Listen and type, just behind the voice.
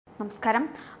നമസ്കാരം.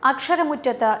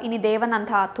 അക്ഷരമുറ്റത്ത് ഇനി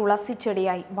ദേവനന്ദ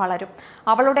തുളസിച്ചെടിയായി വളരും.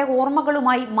 അവളുടെ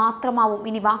ഓർമ്മകളുമായി മാത്രമാവും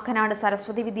ഇനി വാക്കനാട്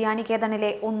സരസ്വതി വിദ്യാനികേതനിലെ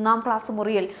 1ാം ക്ലാസ്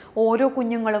മുറിയിൽ ഓരോ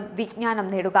കുഞ്ഞുങ്ങളും വിജ്ഞാനം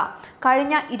നേടുക.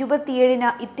 കഴിഞ്ഞ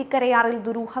 27-ന് ഇത്തിക്കരയാറിൽ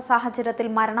ദുരൂഹ സാഹചര്യത്തിൽ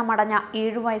മരണമടഞ്ഞ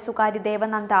 7 വയസ്സുകാരി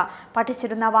ദേവനന്ദ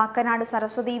പഠിച്ചിരുന്ന വാക്കനാട്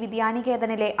സരസ്വതി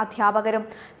വിദ്യാനികേതനിലെ അധ്യാപകരും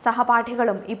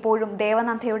സഹപാഠികളും ഇപ്പോഴും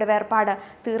ദേവനന്ദയുടെ വേർപാട്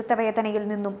തീർത്ഥവേദനയിൽ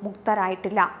നിന്നും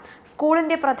മുക്തരായിട്ടില്ല.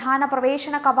 സ്കൂളിന്റെ പ്രധാന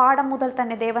പ്രവേശന കവാടം മുതൽ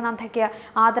തന്നെ ദേവനന്ദയ്ക്ക്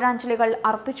ആദരാഞ്ജലികൾ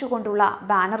അർപ്പിച്ചുകൊണ്ടുള്ള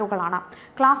ബാനറുകളാണ്.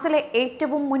 ക്ലാസ്സിലെ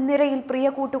ഏറ്റവും മുൻനിരയിൽ പ്രിയ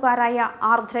കൂട്ടുകാരായ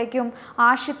ആർദ്രയ്ക്കും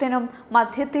ആഷിത്തിനും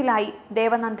മധ്യത്തിലായി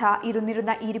ദേവനന്ദ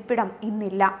ഇരുന്നിരുന്ന ഇരിപ്പിടം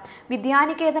ഇന്നില്ല.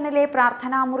 വിദ്യാനികേതനിലെ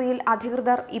പ്രാർത്ഥനാമുറിയിൽ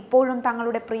അധികൃതർ ഇപ്പോഴും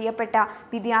തങ്ങളുടെ പ്രിയപ്പെട്ട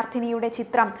വിദ്യാർത്ഥിനിയുടെ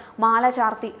ചിത്രം മാല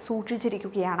ചാർത്തി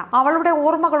സൂക്ഷിച്ചിരിക്കുകയാണ്. അവളുടെ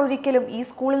ഓർമ്മകൾ ഒരിക്കലും ഈ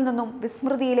സ്കൂളിൽ നിന്നും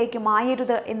വിസ്മൃതിയിലേക്ക്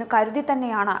മായരുത് എന്ന് കരുതി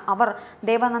തന്നെയാണ് അവർ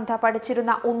ദേവനന്ദ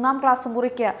പഠിച്ചിരുന്ന 1ാം ക്ലാസ്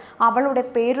മുറിക്ക് അവളുടെ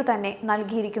പേരു തന്നെ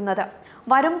നൽകിയിരിക്കുന്നത്.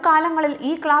 വരും കാലങ്ങളിൽ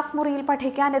ഈ ക്ലാസ് മുറിയിൽ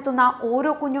പഠിക്കാനെത്തുന്ന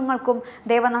ഓരോ കുഞ്ഞുങ്ങൾക്കും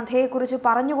ദേവനന്ദയെക്കുറിച്ച്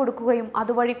പറഞ്ഞു കൊടുക്കുകയും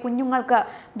അതുവഴി കുഞ്ഞുങ്ങൾക്ക്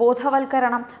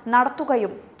ബോധവൽക്കരണം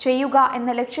നടത്തുകയും ചെയ്യുക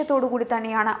എന്ന ലക്ഷ്യത്തോടുകൂടി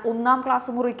തന്നെയാണ് 1ാം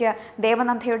ക്ലാസ് മുറിക്ക്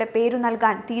ദേവനന്ദയുടെ പേരു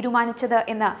നൽകാൻ തീരുമാനിച്ചത്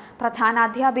എന്ന്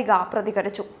പ്രധാനാധ്യാപിക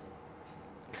പ്രതികരിച്ചു.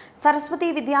 സരസ്വതി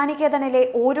വിദ്യാനികേതനിലെ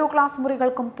ഓരോ ക്ലാസ്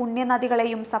മുറികൾക്കും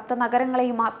പുണ്യനദികളെയും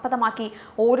സപ്തനഗരങ്ങളെയും ആസ്പദമാക്കി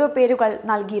ഓരോ പേരുകൾ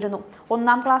നൽകിയിരുന്നു.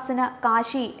 1ാം ക്ലാസ്സിന്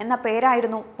കാശി എന്ന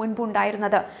പേരായിരുന്നു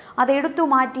മുൻപുണ്ടായിരുന്നത്. അതെടുത്തു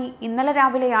മാറ്റി ഇന്നലെ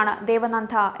രാവിലെയാണ്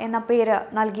ദേവനന്ദ എന്ന പേര്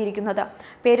നൽകിയിരിക്കുന്നത്.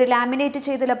 പേര് ലാമിനേറ്റ്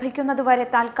ചെയ്ത് ലഭിക്കുന്നതുവരെ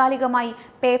താൽക്കാലികമായി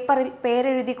പേപ്പറിൽ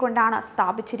പേരെഴുതിക്കൊണ്ടാണ്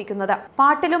സ്ഥാപിച്ചിരിക്കുന്നത്.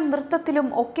 പാട്ടിലും നൃത്തത്തിലും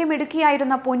ഒക്കെ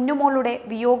മിടുക്കിയായിരുന്ന പൊന്നുമോളുടെ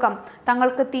വിയോഗം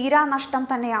തങ്ങൾക്ക് തീരാ നഷ്ടം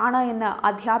തന്നെയാണ് എന്ന്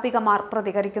അധ്യാപികമാർ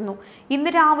പ്രതികരിക്കുന്നു. ഇന്ന്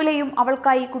രാവിലെ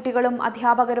അവൾക്കായി കുട്ടികളും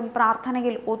അധ്യാപകരും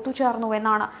പ്രാർത്ഥനയിൽ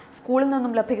ഒത്തുചേർന്നുവെന്നാണ് സ്കൂളിൽ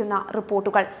നിന്നും ലഭിക്കുന്ന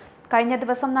റിപ്പോർട്ടുകൾ. കഴിഞ്ഞ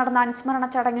ദിവസം നടന്ന അനുസ്മരണ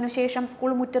ചടങ്ങിനു ശേഷം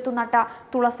സ്കൂൾ മുറ്റത്തു നട്ട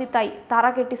തുളസി തൈ തറ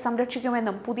കെട്ടി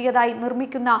സംരക്ഷിക്കുമെന്നും പുതിയതായി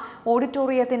നിർമ്മിക്കുന്ന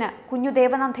ഓഡിറ്റോറിയത്തിന് കുഞ്ഞു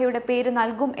ദേവനന്ദയുടെ പേര്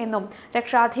നൽകും എന്നും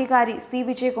രക്ഷാധികാരി സി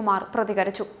വിജയകുമാർ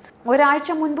പ്രതികരിച്ചു.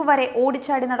 ഒരാഴ്ച മുൻപ് വരെ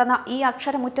ഓടിച്ചാടി നടന്ന ഈ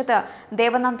അക്ഷരമുറ്റത്ത്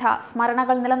ദേവനന്ദ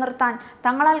സ്മരണകൾ നിലനിർത്താൻ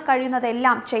തങ്ങളാൽ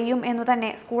കഴിയുന്നതെല്ലാം ചെയ്യും എന്നു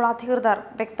തന്നെ സ്കൂൾ അധികൃതർ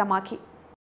വ്യക്തമാക്കി.